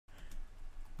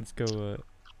Let's go,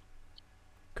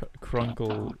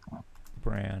 Crunkle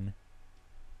Bran.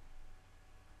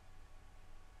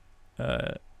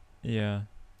 Yeah.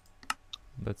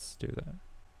 Let's do that.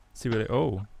 See what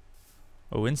Oh,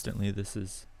 instantly this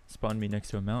is spawned me next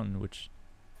to a mountain, which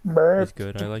is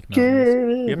good. I like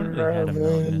mountains. We haven't really had a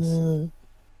mountainous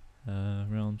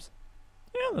realms.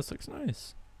 Yeah, this looks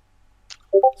nice.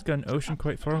 It's got an ocean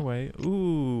quite far away.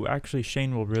 Ooh, actually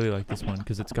Shane will really like this one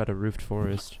because it's got a roofed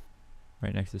forest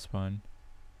right next to spawn.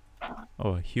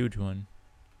 Oh, a huge one.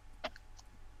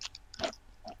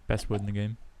 Best wood in the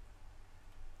game.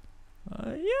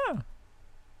 Yeah.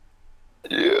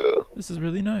 Yeah. This is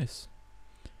really nice.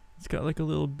 It's got like a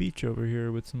little beach over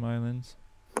here with some islands.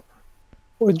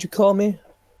 What'd you call me?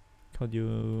 Called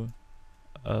you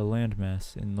a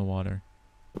landmass in the water.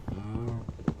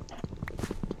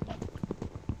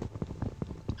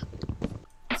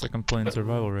 It's like I'm playing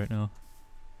survival right now.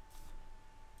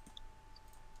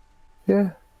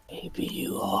 Yeah. Maybe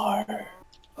you are.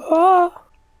 Ah.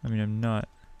 I mean, I'm not.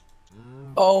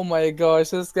 Oh my gosh,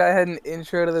 this guy had an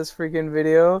intro to this freaking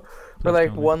video where Please like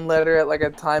tell me. one letter at like a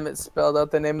time it spelled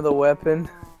out the name of the weapon.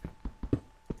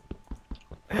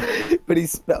 But he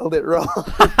spelled it wrong.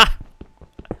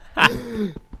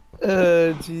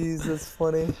 Oh jeez, that's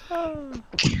funny.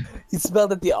 He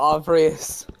spelled it the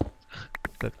obvious.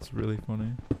 That's really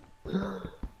funny.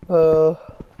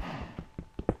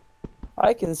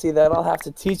 I can see that. I'll have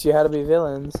to teach you how to be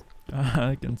villains.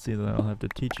 I can see that I'll have to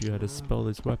teach you how to spell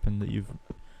this weapon that you've,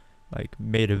 like,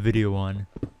 made a video on.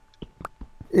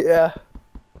 Yeah.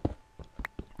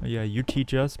 Oh, yeah, you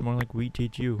teach us more like we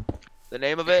teach you. The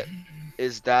name of it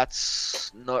is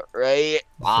That's Not Right.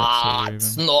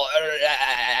 That's so not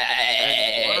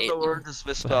And one of right. the words is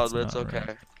misspelled, but That's it's not okay.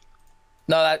 right.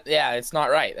 No, it's not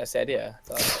right. That's the idea.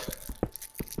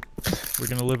 We're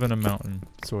gonna live in a mountain,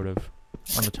 sort of.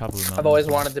 On the top of a mountain. I've always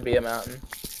wanted to be a mountain.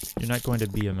 You're not going to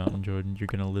be a mountain, Jordan. You're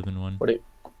gonna live in one.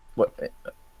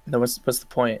 No, what's the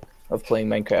point of playing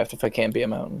Minecraft if I can't be a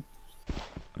mountain?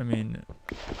 I mean,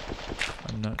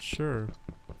 I'm not sure.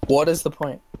 What is the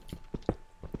point?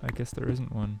 I guess there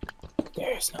isn't one.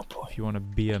 There is no point. If you want to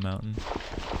be a mountain.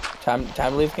 Time to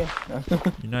leave game? No.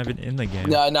 You're not even in the game.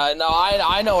 No,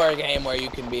 I know a game where you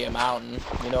can be a mountain.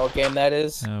 You know what game that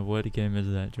is? What game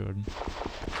is that, Jordan?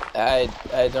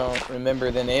 I don't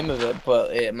remember the name of it,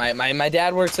 but my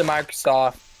dad works at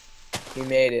Microsoft. He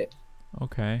made it.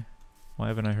 Okay. Why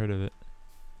haven't I heard of it?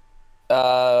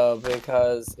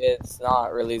 Because it's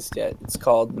not released yet. It's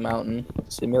called Mountain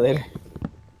Simulator.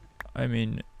 I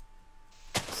mean,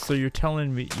 so you're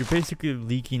telling me, you're basically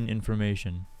leaking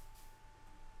information.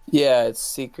 Yeah, it's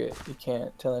secret. You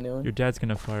can't tell anyone. Your dad's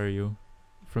gonna fire you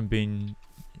from being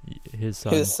his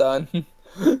son. His son.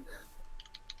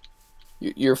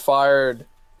 You're fired.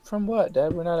 From what,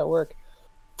 Dad? We're not at work.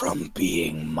 From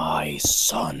being my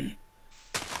son.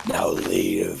 Now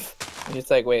leave. And it's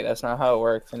like, wait, that's not how it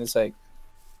works. And it's like,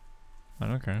 I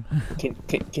don't care.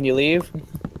 can you leave?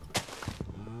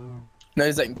 No,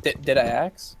 he's like, did I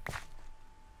ask?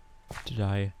 Did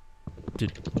I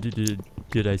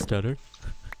stutter?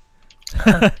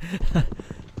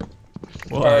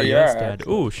 Well, yes, Dad.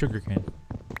 Ooh, sugarcane.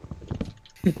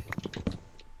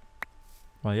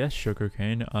 Well, yes,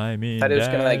 sugarcane. I mean, I was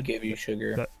Dad, gonna like give you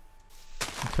sugar.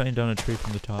 I'm cutting down a tree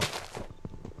from the top.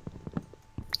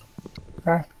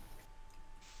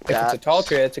 If it's a tall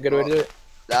tree, that's a good way to do it.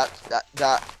 That,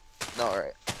 not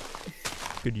right.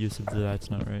 Good use of the that's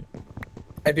not right.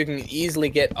 If you can easily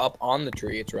get up on the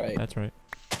tree, it's right. That's right.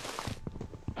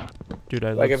 Dude,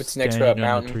 I Like love if it's next to a standing on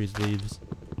the mountain. tree's leaves.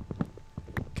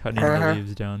 Cutting the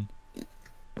leaves down.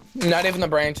 Not even the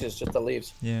branches, just the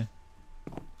leaves. Yeah.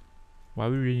 Why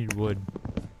would we need wood?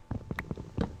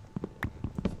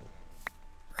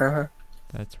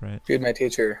 That's right. Dude, my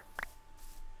teacher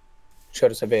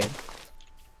showed us a video.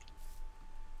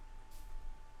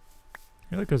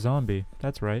 You're like a zombie.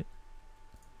 That's right.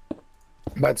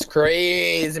 That's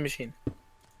crazy machine.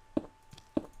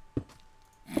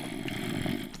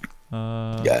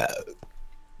 Yeah.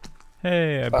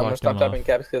 Hey, I I'm gonna blocked stop him typing off.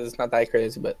 caps because it's not that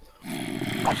crazy, but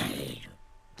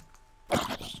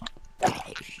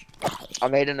I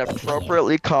made an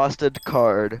appropriately costed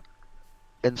card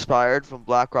inspired from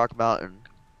Black Rock Mountain.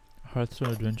 Hearthstone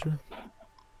Adventure?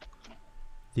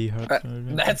 The Hearthstone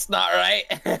Adventure? that's not right.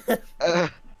 Uh,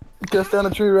 Just down a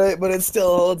tree, right? But it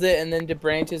still holds it and then the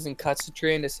branches and cuts the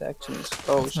tree into sections.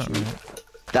 Oh That's not shoot.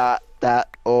 right.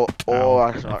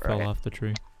 Ow, that's I not fell right. off the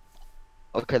tree.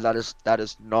 Okay, that is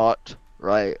not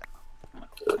right.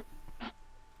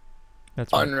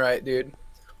 That's right. Unright, dude.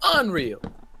 Unreal.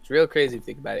 It's real crazy if you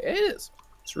think about it. It is.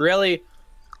 It's really,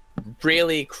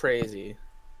 really crazy.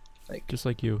 Like, just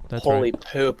like you. That's holy right.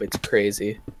 poop, it's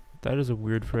crazy. That is a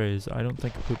weird phrase. I don't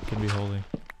think poop can be holy.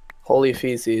 Holy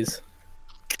feces.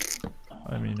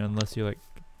 I mean, unless you like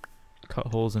cut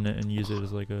holes in it and use it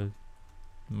as like a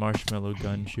marshmallow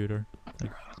gun shooter.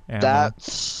 Like ammo.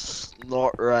 That's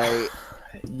not right.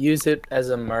 Use it as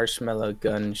a marshmallow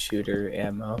gun shooter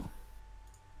ammo.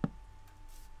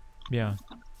 Yeah.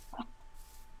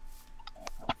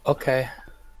 Okay.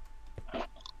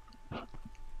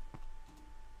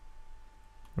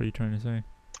 What are you trying to say?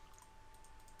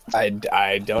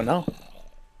 I don't know.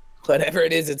 Whatever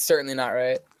it is, it's certainly not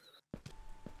right.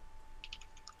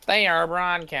 They are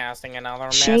broadcasting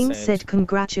another Shane message. said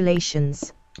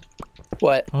congratulations.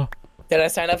 What? Oh. Did I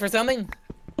sign up for something?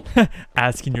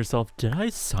 Asking yourself, did I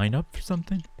sign up for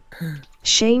something?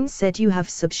 Shane said you have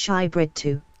subscribed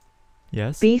to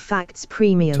Yes. B-Facts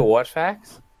Premium. To what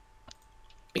facts?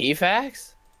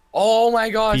 B-Facts? Oh my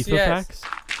gosh, FIFA yes. facts?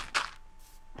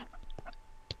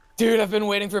 Dude, I've been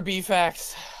waiting for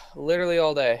B-Facts literally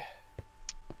all day.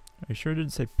 Are you sure it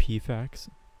didn't say P facts?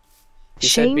 You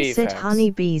said Shane bee said facts.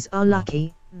 honeybees are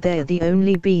lucky. They're the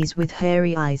only bees with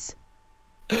hairy eyes.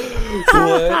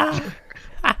 What?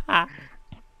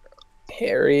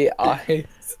 Hairy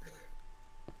eyes.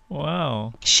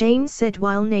 Wow. Shane said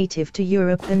while native to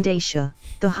Europe and Asia,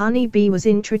 the honeybee was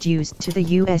introduced to the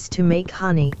US to make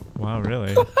honey. Wow,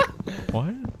 really?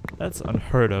 What? That's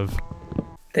unheard of.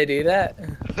 They do that?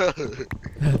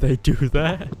 They do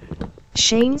that?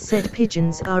 Shane said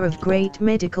pigeons are of great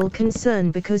medical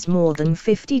concern because more than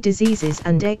 50 diseases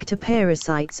and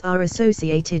ectoparasites are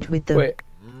associated with them. Wait.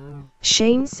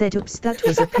 Shane said oops, that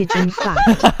was a pigeon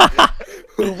fact.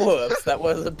 Whoops, that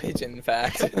was a pigeon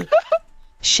fact.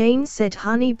 Shane said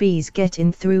honeybees get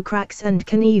in through cracks and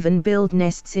can even build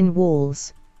nests in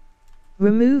walls.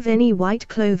 Remove any white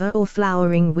clover or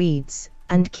flowering weeds,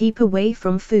 and keep away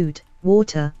from food,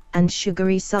 water, and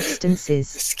sugary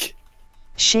substances.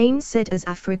 Shane said as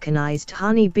Africanized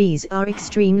honeybees are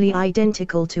extremely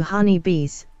identical to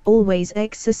honeybees, always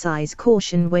exercise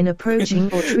caution when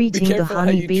approaching or treating the careful how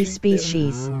you honeybee treat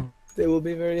species. They will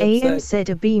be very AM upset. said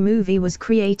a bee movie was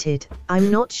created. I'm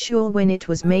not sure when it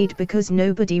was made because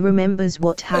nobody remembers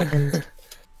what happened.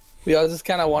 We all just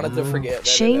kind of wanted to forget that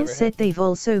Shane it ever said they've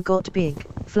also got big,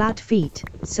 flat feet,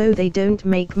 so they don't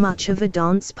make much of a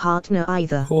dance partner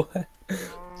either. What?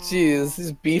 Jeez,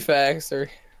 these B-Facts are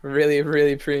really,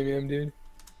 really premium, dude.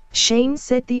 Shane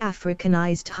said the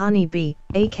Africanized honeybee,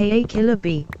 aka killer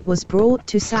bee, was brought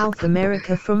to South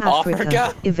America from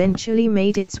Africa, eventually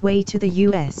made its way to the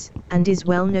US, and is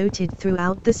well noted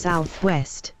throughout the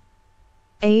Southwest.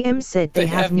 AM said they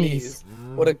have knees.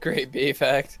 What a great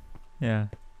B-Fact. Yeah.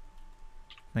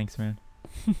 Thanks, man.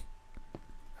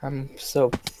 I'm so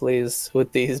pleased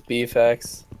with these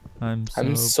B-Facts. I'm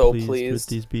so pleased pleased. with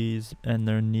these bees, and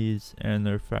their knees and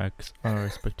their facts are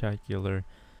spectacular.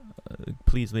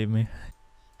 Please leave me.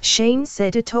 Shane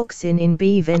said a toxin in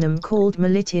bee venom called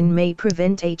melittin may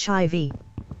prevent HIV.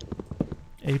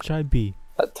 HIB.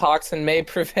 A toxin may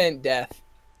prevent death.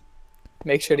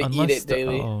 Make sure to eat it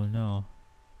daily. Oh no.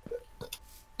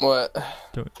 What?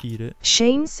 Don't eat it.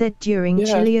 Shane said during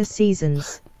chillier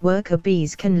seasons, worker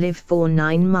bees can live for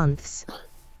 9 months.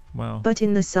 Wow. But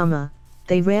in the summer,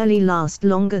 they rarely last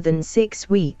longer than 6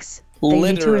 weeks. They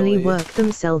literally work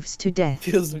themselves to death.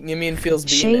 You mean feels bee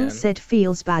Shane man? said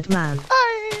feels bad man.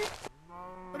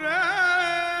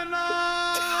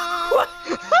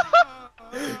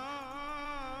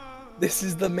 This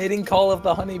is the mating call of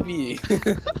the honeybee.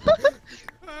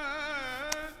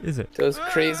 Is it? Those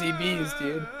crazy bees,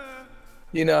 dude.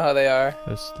 You know how they are.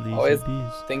 Those sleazy Always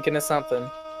bees. thinking of something.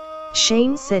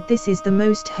 Shane said this is the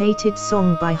most hated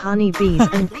song by honeybees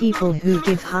and people who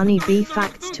give honeybee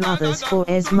facts to others for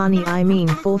as money, I mean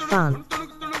for fun.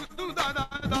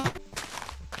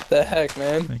 The heck,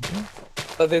 man? Thank you.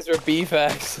 Thought these were bee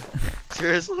facts.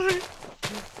 Seriously?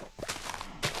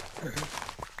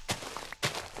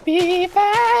 Bee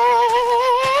facts!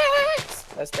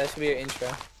 That should be your intro.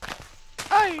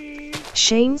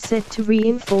 Shane said to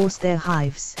reinforce their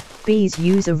hives, bees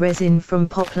use a resin from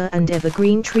poplar and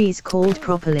evergreen trees called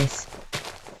propolis.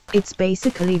 It's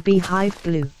basically beehive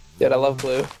glue. Dude, I love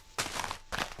glue.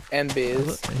 And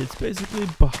bees. It's basically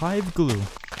beehive glue.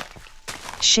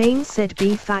 Shane said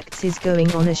Bee Facts is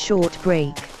going on a short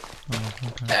break. Oh,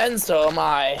 okay. And so am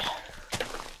I.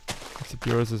 Except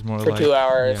yours is more For like 2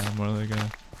 hours. Yeah, more like a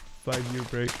 5-year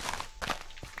break.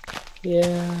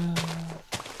 Yeah.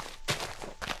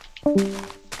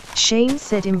 Shane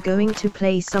said I'm going to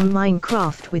play some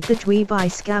Minecraft with the dweeb I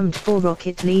scammed for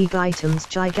Rocket League items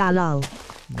Gigalol.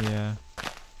 Yeah,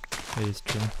 it is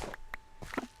true.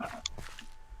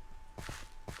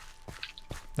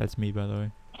 That's me, by the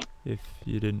way. If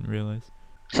you didn't realize.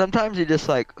 Sometimes you just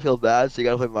like feel bad, so you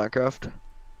gotta play Minecraft.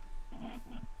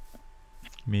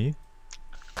 Me?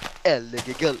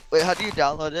 Illegal. Wait, how do you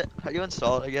download it? How do you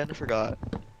install it again? I forgot.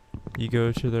 You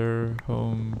go to their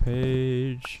home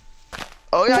page.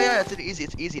 Oh yeah, it's easy.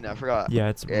 It's easy now. I forgot. Yeah,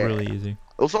 it's really easy.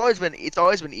 It's always been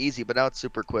easy, but now it's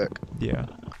super quick. Yeah.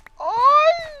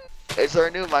 Oh! Is there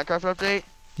a new Minecraft update?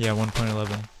 Yeah,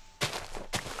 1.11.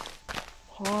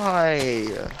 Why?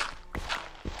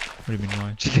 What do you mean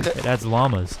why? It adds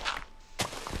llamas.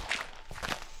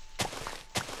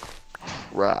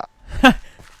 Right.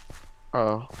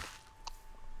 Oh.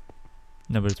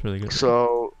 No, but it's really good.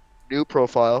 So, new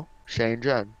profile, Shane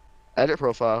Jen. Edit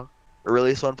profile,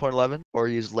 release 1.11, or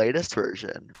use latest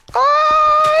version.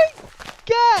 I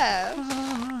guess.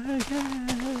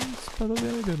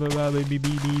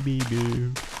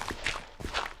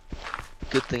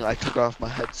 Good thing I took off my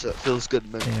headset. Feels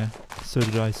good, man. Yeah, so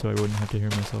did I, so I wouldn't have to hear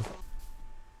myself.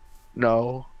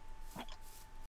 No.